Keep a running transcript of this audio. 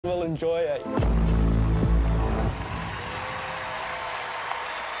will enjoy it.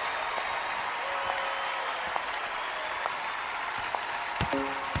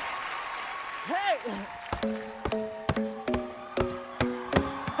 Hey!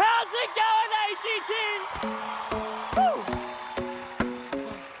 How's it going, AGT? Woo!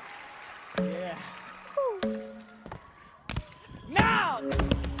 Yeah. Woo. Now!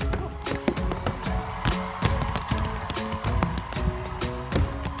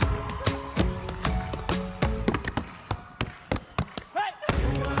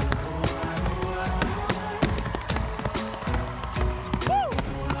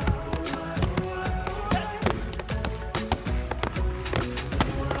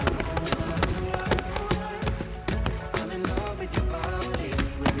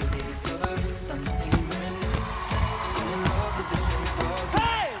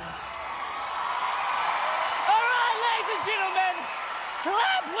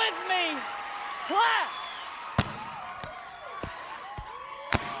 Clap with me! Clap!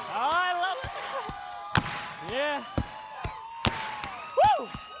 Oh, I love it. Yeah. Woo!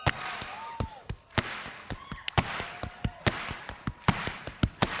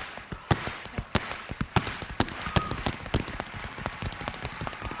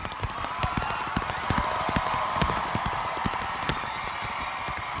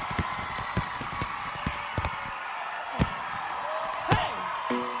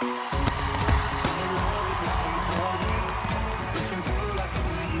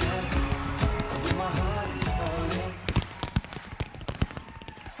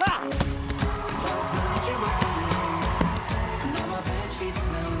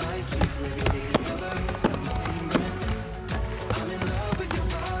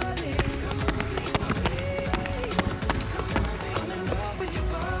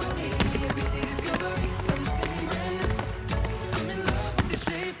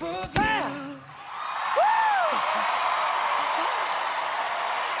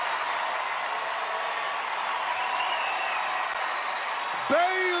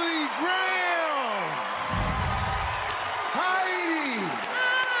 Bayley, Heidi.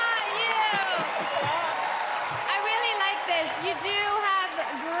 I really like this. You do have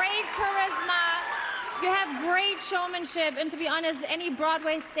great charisma. You have great showmanship. And to be honest, any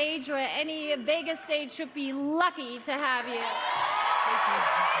Broadway stage or any Vegas stage should be lucky to have you.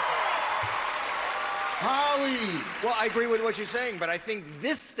 Howie. Well, I agree with what you're saying, but I think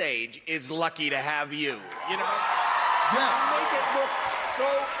this stage is lucky to have you, you know? Yes. You make it look so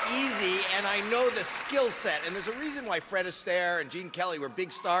easy, and I know the skill set, and there's a reason why Fred Astaire and Gene Kelly were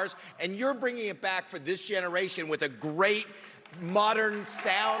big stars, and you're bringing it back for this generation with a great modern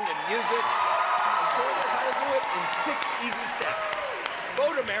sound and music, and showing us how to do it in 6 easy steps.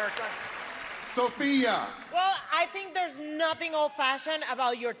 Vote America. Sofia. Well, I think there's nothing old-fashioned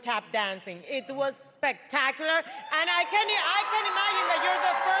about your tap dancing. It was spectacular, and I can imagine that you're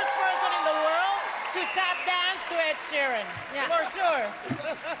the first person in the world to tap dance to Ed Sheeran. Yeah. For sure.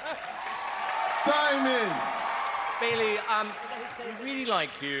 Simon. Bayley, we really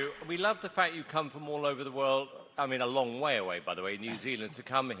like you. We love the fact you come from all over the world. I mean, a long way away, by the way, New Zealand, to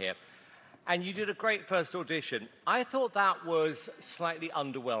come here. And you did a great first audition. I thought that was slightly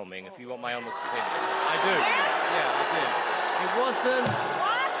underwhelming, if you want my honest opinion. I do. Yeah, I did. It wasn't...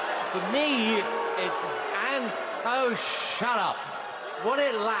 What? For me, oh, shut up. What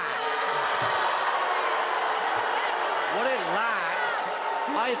it lacked,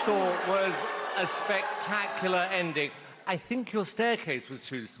 I thought, was a spectacular ending. I think your staircase was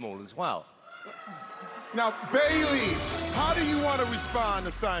too small as well. Now, Bayley, how do you want to respond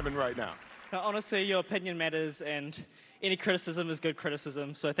to Simon right now? Honestly, your opinion matters, and any criticism is good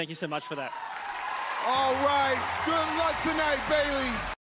criticism, so thank you so much for that. All right, good luck tonight, Bayley.